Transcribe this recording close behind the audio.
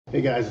Hey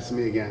guys, it's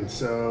me again.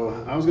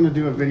 So I was going to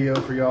do a video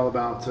for y'all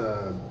about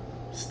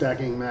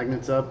stacking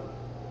magnets up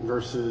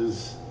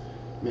versus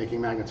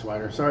making magnets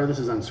wider. Sorry, this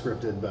is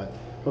unscripted, but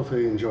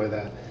hopefully you enjoy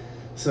that.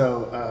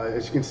 So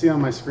as you can see on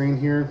my screen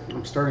here,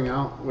 I'm starting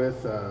out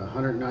with a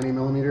 190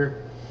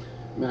 millimeter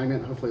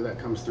magnet. Hopefully that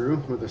comes through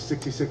with a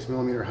 66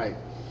 millimeter height.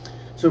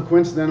 So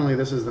coincidentally,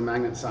 this is the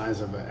magnet size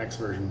of an X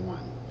version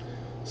 1.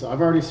 So I've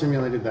already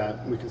simulated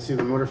that. We can see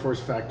the motor force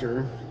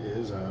factor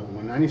is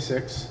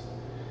 196.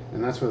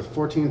 And that's with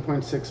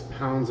 14.6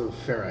 pounds of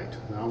ferrite.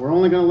 Now we're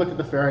only going to look at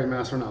the ferrite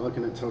mass, we're not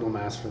looking at total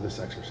mass for this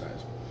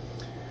exercise.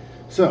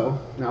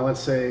 So now let's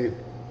say,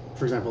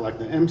 for example, like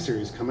the M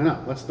series coming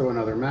up, let's throw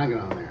another magnet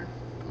on there.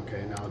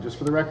 Okay, now just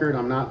for the record,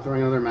 I'm not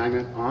throwing another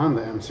magnet on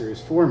the M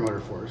series for motor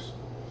force.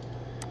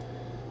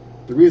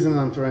 The reason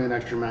I'm throwing an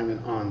extra magnet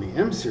on the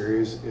M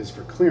series is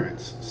for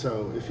clearance.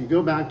 So if you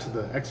go back to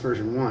the X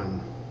version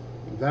 1,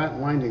 that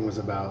winding was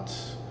about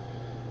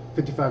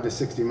 55 to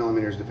 60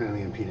 millimeters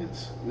depending on the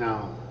impedance.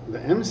 Now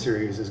the M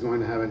series is going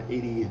to have an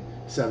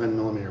 87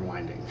 millimeter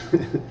winding.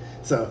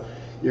 So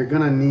you're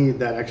going to need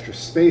that extra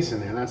space in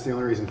there, and that's the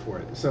only reason for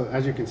it. So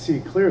as you can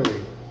see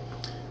clearly,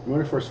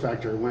 motor force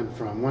factor went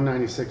from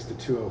 196 to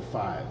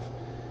 205,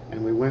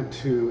 and we went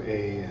to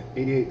a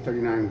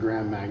 8839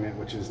 gram magnet,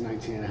 which is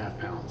 19.5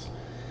 pounds.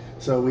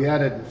 So we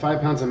added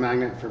 5 pounds of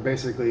magnet for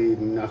basically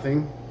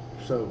nothing.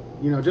 So,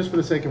 you know, just for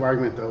the sake of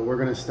argument though, we're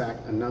going to stack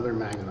another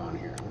magnet on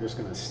here. We're just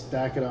going to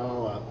stack it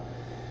all up.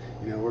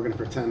 You know, we're going to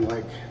pretend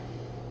like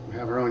we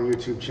have our own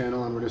YouTube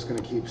channel and we're just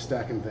going to keep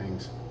stacking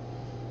things.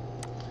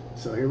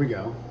 So here we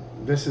go.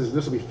 This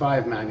will be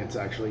 5 magnets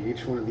actually.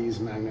 Each one of these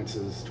magnets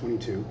is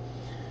 22.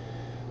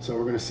 So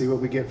we're going to see what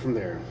we get from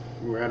there.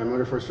 We're at a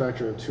motor force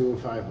factor of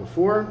 205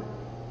 before,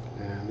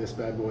 and this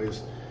bad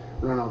boy's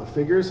run all the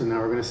figures, and now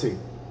we're going to see.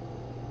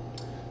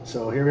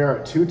 So here we are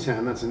at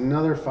 210. That's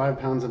another 5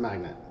 pounds of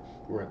magnet.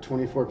 We're at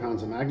 24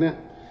 pounds of magnet.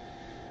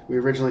 We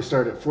originally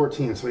started at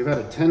 14, so we've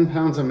added 10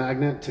 pounds of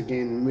magnet to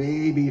gain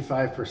maybe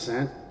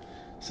 5%.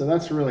 So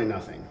that's really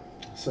nothing.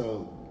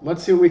 So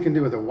let's see what we can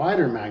do with a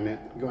wider magnet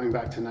going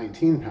back to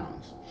 19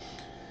 pounds.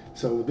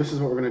 So this is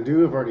what we're going to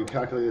do. I've already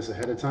calculated this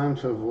ahead of time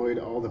to avoid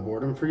all the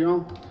boredom for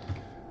y'all.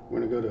 We're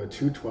going to go to a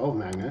 212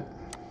 magnet,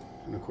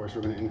 and of course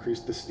we're going to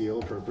increase the steel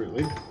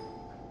appropriately.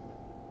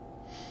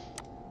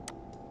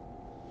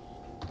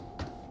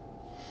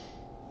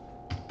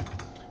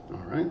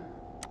 All right.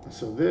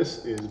 So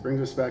this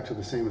brings us back to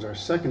the same as our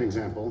second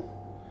example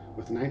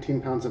with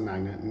 19 pounds of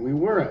magnet, and we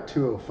were at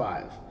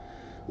 205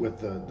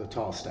 with the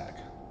tall stack.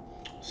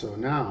 So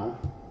now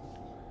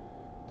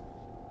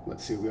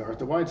let's see what we are at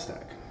the wide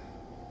stack.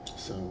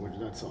 So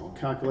that's all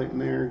calculating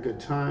there, good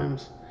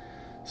times.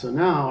 So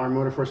now our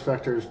motor force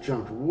factor has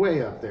jumped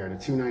way up there to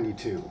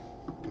 292.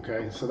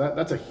 Okay, so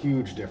that's a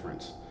huge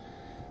difference.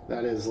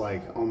 That is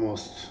like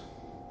almost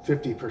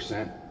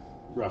 50%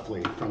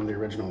 roughly from the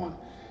original one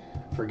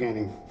for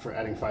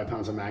adding 5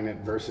 pounds of magnet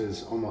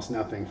versus almost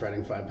nothing for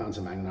adding 5 pounds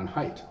of magnet on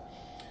height.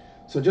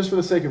 So just for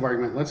the sake of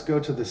argument, let's go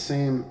to the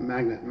same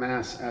magnet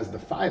mass as the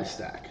 5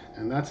 stack,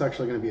 and that's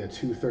actually going to be a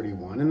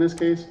 231 in this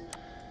case.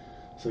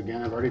 So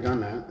again, I've already done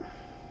that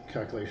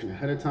calculation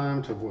ahead of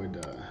time to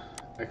avoid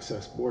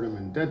excess boredom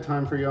and dead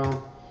time for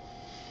y'all.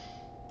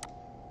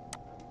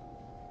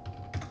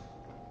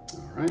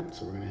 All right,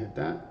 so we're going to hit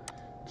that.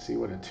 Let's see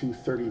what a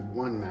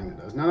 231 magnet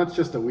does. Now that's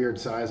just a weird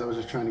size. I was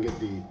just trying to get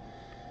the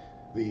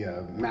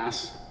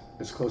mass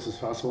as close as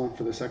possible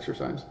for this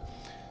exercise.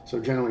 So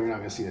generally you're not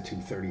going to see a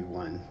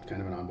 231,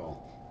 kind of an oddball.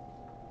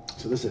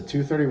 So this is a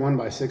 231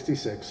 by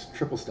 66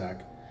 triple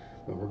stack,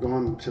 but we're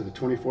going to the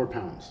 24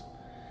 pounds.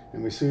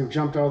 And we see we've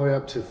jumped all the way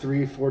up to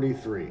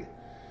 343.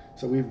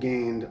 So we've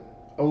gained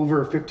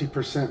over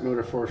 50%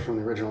 motor force from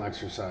the original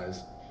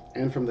exercise,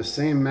 and from the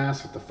same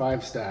mass with the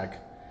 5 stack,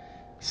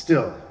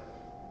 still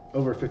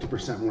over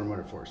 50% more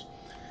motor force.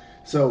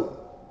 So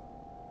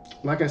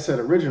like I said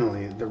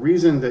originally, the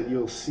reason that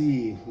you'll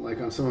see,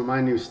 like on some of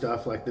my new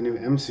stuff, like the new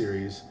M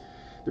series,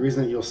 the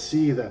reason that you'll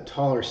see that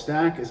taller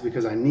stack is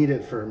because I need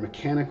it for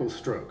mechanical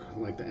stroke.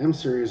 Like the M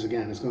series,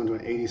 again, is going to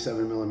an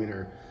 87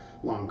 millimeter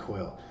long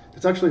coil.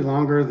 It's actually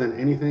longer than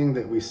anything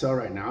that we sell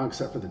right now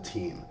except for the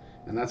Team,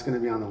 and that's going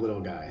to be on the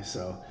little guy.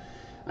 So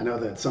I know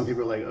that some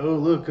people are like, oh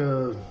look,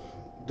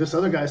 this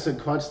other guy said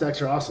quad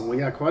stacks are awesome. Well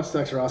yeah, quad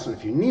stacks are awesome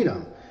if you need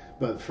them,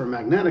 but for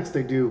magnetics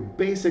they do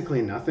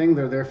basically nothing.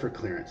 They're there for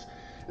clearance.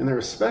 And they're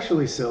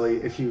especially silly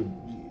if you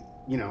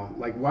know,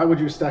 like why would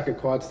you stack a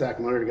quad stack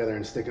motor together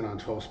and stick it on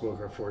 12 spoke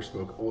or 4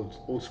 spoke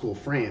old school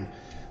frame?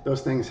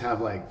 Those things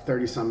have like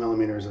 30 some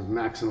millimeters of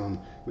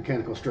maximum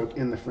mechanical stroke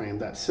in the frame.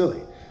 That's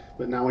silly.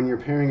 But now when you're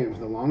pairing it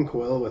with a long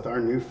coil with our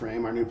new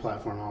frame, our new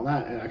platform, all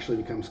that, it actually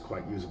becomes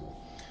quite usable.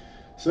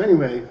 So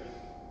anyway,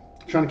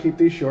 trying to keep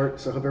these short,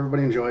 so I hope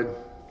everybody enjoyed.